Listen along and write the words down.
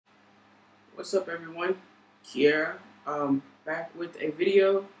What's up, everyone? Kiera, back with a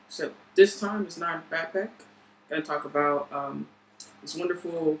video. Except this time it's not a backpack. Gonna talk about this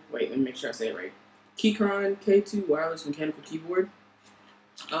wonderful. Wait, let me make sure I say it right. Keychron K2 wireless mechanical keyboard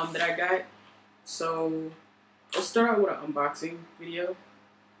that I got. So let's start out with an unboxing video.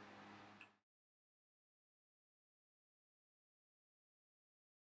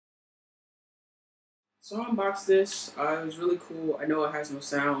 So I unboxed this. It was really cool. I know it has no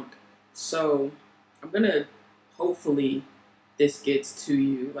sound, so I'm gonna hopefully this gets to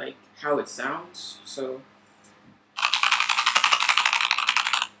you like how it sounds. So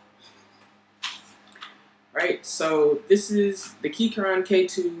right, so this is the Keychron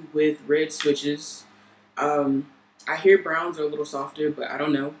K2 with red switches. I hear browns are a little softer, but I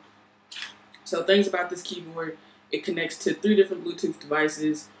don't know. So things about this keyboard: it connects to 3 different Bluetooth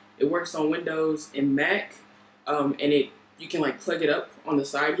devices. It works on Windows and Mac, and you can like plug it up on the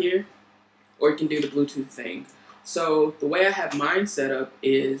side here, or you can do the Bluetooth thing. So the way I have mine set up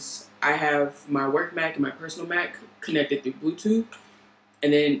is I have my work Mac and my personal Mac connected through Bluetooth.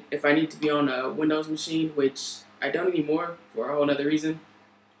 And then if I need to be on a Windows machine, which I don't anymore for a whole other reason,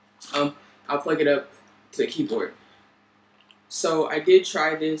 I'll plug it up to the keyboard. So I did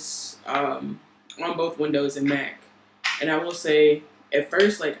try this on both Windows and Mac. And I will say, at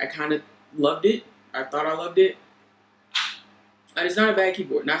first, like I kind of loved it. I thought I loved it. And it's not a bad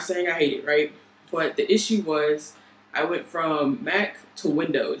keyboard. Not saying I hate it, right? But the issue was I went from Mac to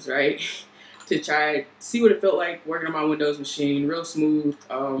Windows, right? To try see what it felt like working on my Windows machine, real smooth.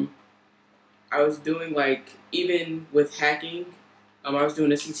 I was doing like, even with hacking, I was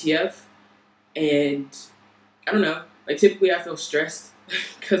doing a CTF, and I don't know, like typically I feel stressed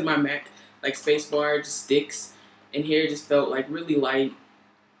because my Mac, like spacebar just sticks, and here it just felt like really light.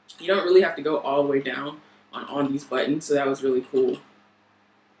 You don't really have to go all the way down on these buttons, so that was really cool.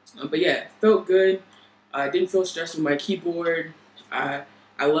 But yeah, it felt good. I didn't feel stressed with my keyboard. I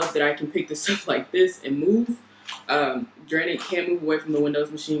love that I can pick this up like this and move. Granted, can't move away from the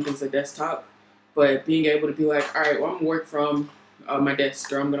Windows machine because it's a desktop, but being able to be like, all right, well, I'm gonna work from my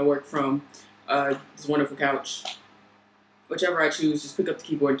desk, or I'm gonna work from this wonderful couch. Whichever I choose, just pick up the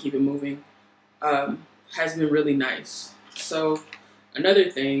keyboard and keep it moving. Has been really nice. So another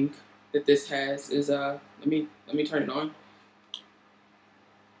thing that this has is let me turn it on.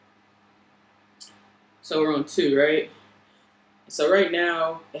 So we're on 2, right? So right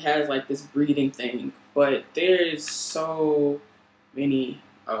now it has like this breathing thing, but there's so many.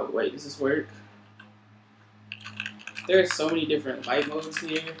 Oh wait, does this work? There's so many different light modes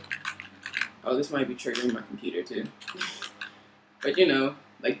here. Oh, this might be triggering my computer too. But you know,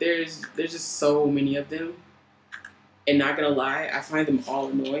 like there's just so many of them, and not gonna lie, I find them all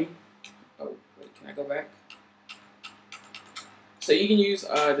annoying. Oh wait, can I go back? So you can use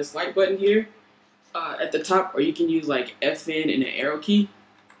this light button here at the top, or you can use like FN and an arrow key.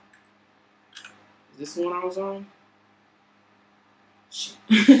 Is this the one I was on?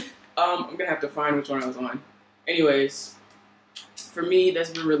 I'm gonna have to find which one I was on. Anyways, for me, that's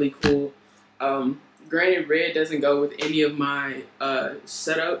been really cool. Granted, red doesn't go with any of my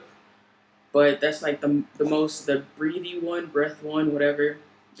setup, but that's like the breathy one, breath one, whatever.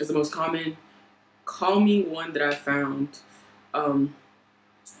 It's the most calming one that I found.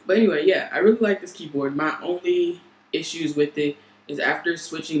 But anyway, yeah, I really like this keyboard. My only issues with it is after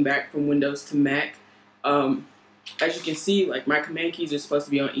switching back from Windows to Mac. As you can see, like my command keys are supposed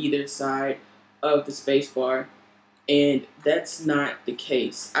to be on either side of the spacebar, and that's not the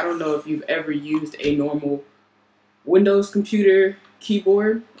case. I don't know if you've ever used a normal Windows computer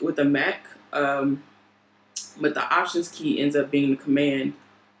keyboard with a Mac, but the options key ends up being the command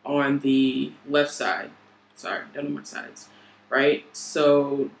on the left side. Sorry, down on my sides. Right?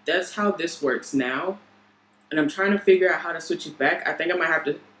 So that's how this works now. And I'm trying to figure out how to switch it back. I think I might have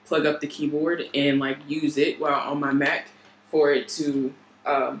to plug up the keyboard and like use it while on my Mac for it to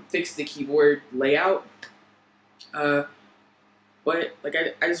fix the keyboard layout. But like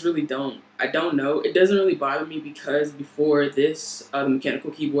I just really I don't know. It doesn't really bother me because before this, the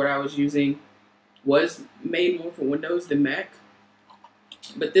mechanical keyboard I was using was made more for Windows than Mac.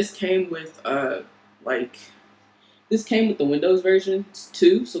 But this came with this came with the Windows version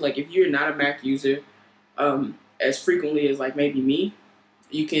too, so like if you're not a Mac user as frequently as like maybe me,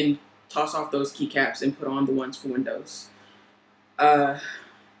 you can toss off those keycaps and put on the ones for Windows. So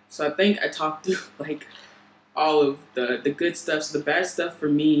I think I talked through like all of the good stuff. So the bad stuff for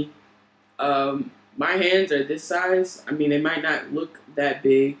me, my hands are this size. I mean, they might not look that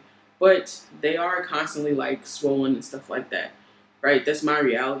big, but they are constantly like swollen and stuff like that, right? That's my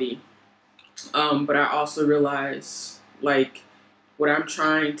reality. But I also realize, like, what I'm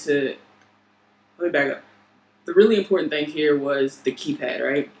trying to let me back up. The really important thing here was the keypad,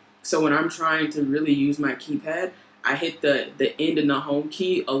 right? So when I'm trying to really use my keypad, I hit the end and the home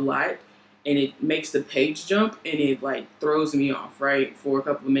key a lot, and it makes the page jump, and it like throws me off, right, for a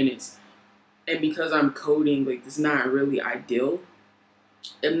couple of minutes. And because I'm coding, like, it's not really ideal.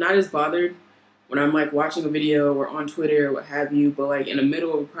 I'm not as bothered when I'm like watching a video or on Twitter or what have you, but like in the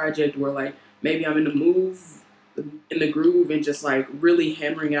middle of a project where like maybe I'm in the in the groove and just like really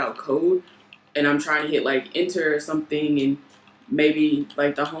hammering out code, and I'm trying to hit like enter or something, and maybe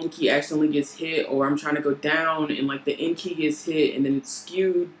like the home key accidentally gets hit, or I'm trying to go down and like the end key gets hit and then it's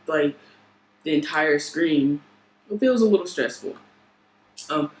skewed like the entire screen. It feels a little stressful.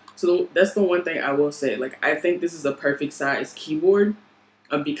 So that's the one thing I will say. Like, I think this is a perfect size keyboard,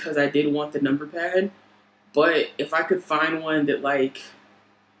 because I did want the number pad. But if I could find one that like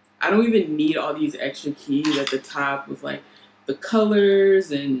I don't even need all these extra keys at the top with like the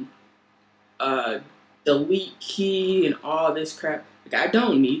colors and delete key and all this crap. Like, I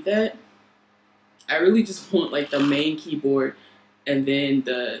don't need that. I really just want like the main keyboard and then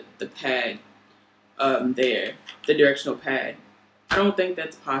the pad there, the directional pad. I don't think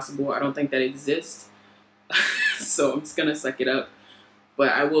that's possible. I don't think that exists. So I'm just gonna suck it up. But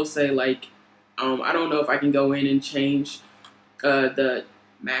I will say, like, I don't know if I can go in and change the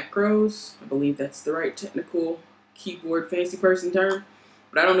macros. I believe that's the right technical keyboard fancy person term.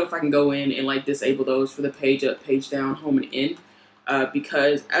 But I don't know if I can go in and like disable those for the page up, page down, home, and end.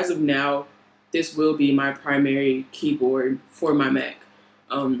 Because as of now, this will be my primary keyboard for my Mac.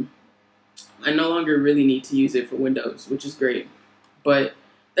 I no longer really need to use it for Windows, which is great. But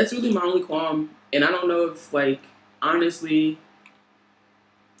that's really my only qualm. And I don't know if, like, honestly,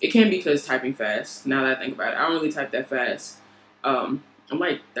 it can be because typing fast, now that I think about it. I don't really type that fast. I'm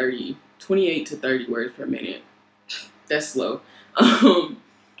like 28 to 30 words per minute. That's slow.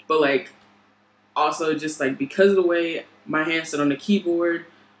 But, like, also just, like, because of the way my hands sit on the keyboard,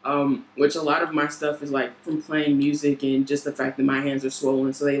 which a lot of my stuff is, like, from playing music and just the fact that my hands are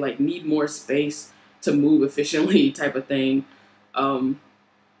swollen, so they, like, need more space to move efficiently type of thing.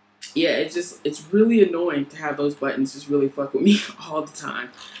 Yeah, it's really annoying to have those buttons just really fuck with me all the time.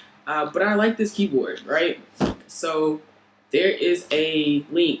 But I like this keyboard, right? So there is a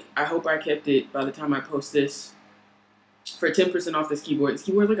link. I hope I kept it by the time I post this for 10% off this keyboard. This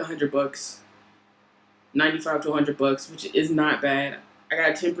keyboard is like $100, 95 to $100, which is not bad. I got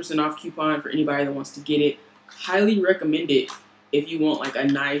a 10% off coupon for anybody that wants to get it. Highly recommend it if you want like a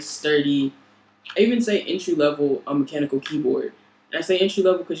nice, sturdy, I even say entry-level mechanical keyboard. And I say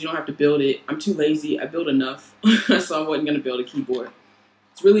entry-level because you don't have to build it. I'm too lazy. I built enough, so I wasn't going to build a keyboard.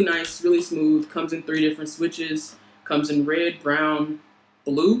 It's really nice, really smooth. Comes in 3 different switches. Comes in red, brown,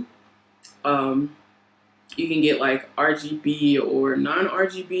 blue. You can get like RGB or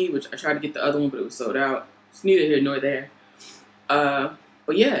non-RGB, which I tried to get the other one, but it was sold out. It's neither here nor there. But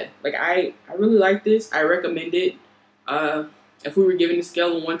yeah, like I really like this. I recommend it. If we were giving a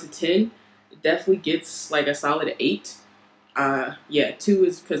scale of 1 to 10, it definitely gets like a solid 8. Yeah, 2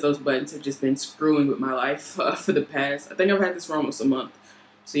 is because those buttons have just been screwing with my life for the past, I think I've had this for almost a month.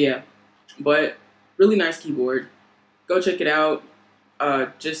 So yeah, but really nice keyboard. Go check it out.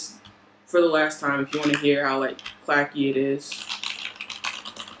 Just for the last time, if you want to hear how like clacky it is.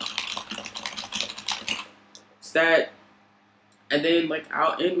 It's that. And then like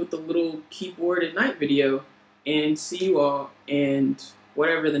I'll end with the little keyboard at night video and see you all and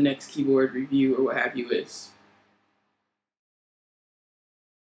whatever the next keyboard review or what have you is.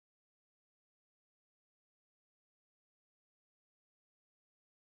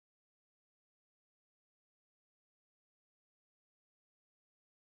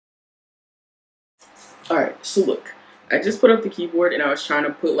 Alright, so look, I just put up the keyboard and I was trying to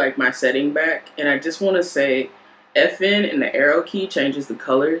put like my setting back, and I just want to say FN and the arrow key changes the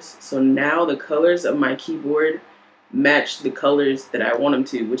colors, so now the colors of my keyboard match the colors that I want them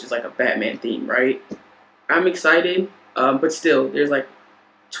to, which is like a Batman theme, right? I'm excited, but still, there's like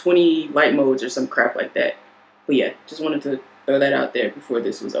 20 light modes or some crap like that. But yeah, just wanted to throw that out there before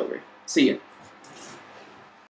this was over. See ya.